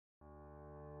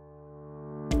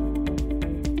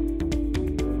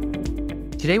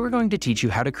Today, we're going to teach you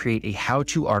how to create a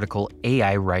how-to article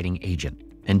AI writing agent.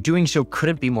 And doing so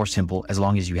couldn't be more simple as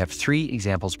long as you have 3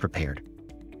 examples prepared.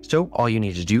 So all you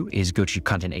need to do is go to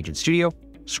Content Agent Studio,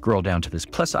 scroll down to this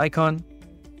plus icon.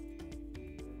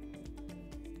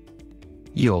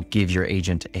 You'll give your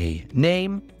agent a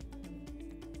name.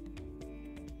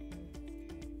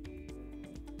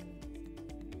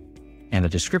 And a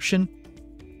description.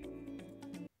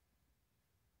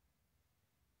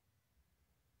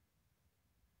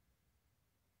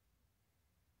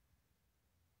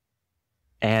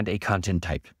 And a content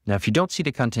type. Now, if you don't see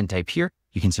the content type here,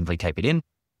 you can simply type it in.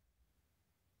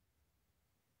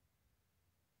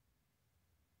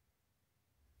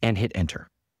 And hit enter.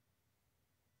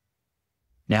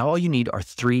 Now, all you need are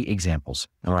 3 examples.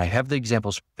 Now, I have the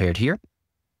examples prepared here.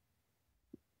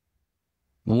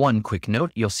 One quick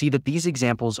note, you'll see that these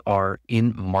examples are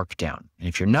in Markdown. And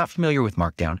if you're not familiar with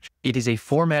Markdown, it is a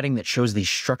formatting that shows the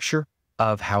structure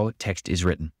of how text is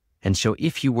written. And so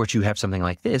if you were to have something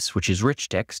like this, which is rich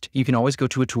text, you can always go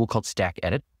to a tool called Stack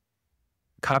Edit,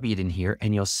 copy it in here,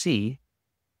 and you'll see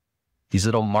these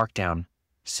little Markdown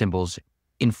symbols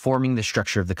informing the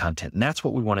structure of the content. And that's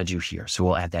what we want to do here. So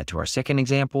we'll add that to our second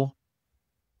example.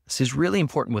 This is really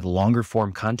important with longer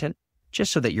form content,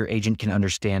 just so that your agent can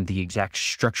understand the exact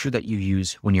structure that you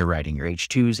use when you're writing your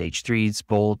H2s, H3s,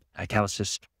 bold,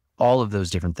 italics, all of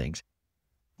those different things.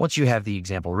 Once you have the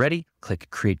example ready, click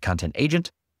Create Content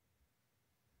Agent.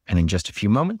 And in just a few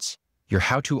moments, your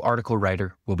how-to article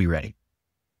writer will be ready.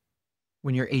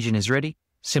 When your agent is ready,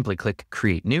 simply click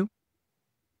Create New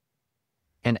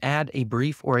and add a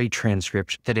brief or a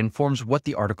transcript that informs what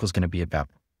the article is going to be about.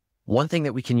 One thing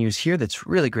that we can use here that's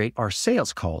really great are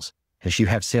sales calls. As you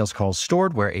have sales calls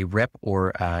stored where a rep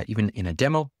or even in a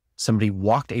demo, somebody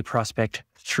walked a prospect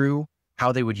through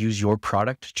how they would use your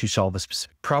product to solve a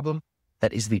specific problem,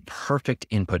 that is the perfect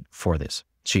input for this.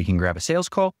 So you can grab a sales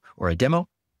call or a demo.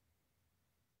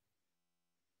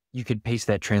 You could paste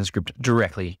that transcript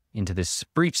directly into this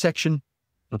brief section.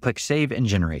 We'll click Save and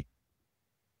Generate.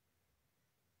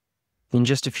 In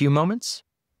just a few moments,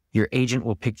 your agent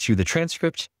will pick through the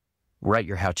transcript, write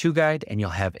your how-to guide, and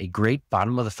you'll have a great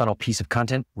bottom of the funnel piece of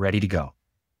content ready to go.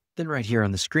 Then right here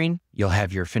on the screen, you'll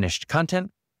have your finished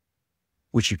content,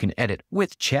 which you can edit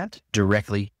with chat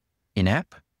directly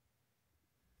in-app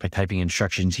by typing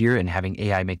instructions here and having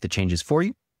AI make the changes for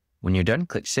you. When you're done,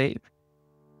 click Save.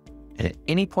 And at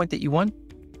any point that you want,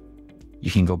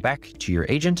 you can go back to your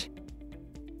agent,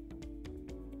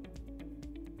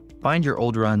 find your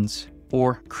old runs,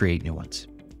 or create new ones.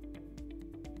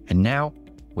 And now,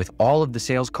 with all of the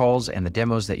sales calls and the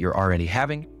demos that you're already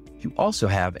having, you also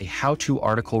have a how-to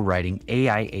article writing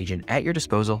AI agent at your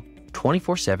disposal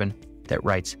 24/7 that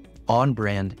writes on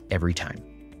brand every time.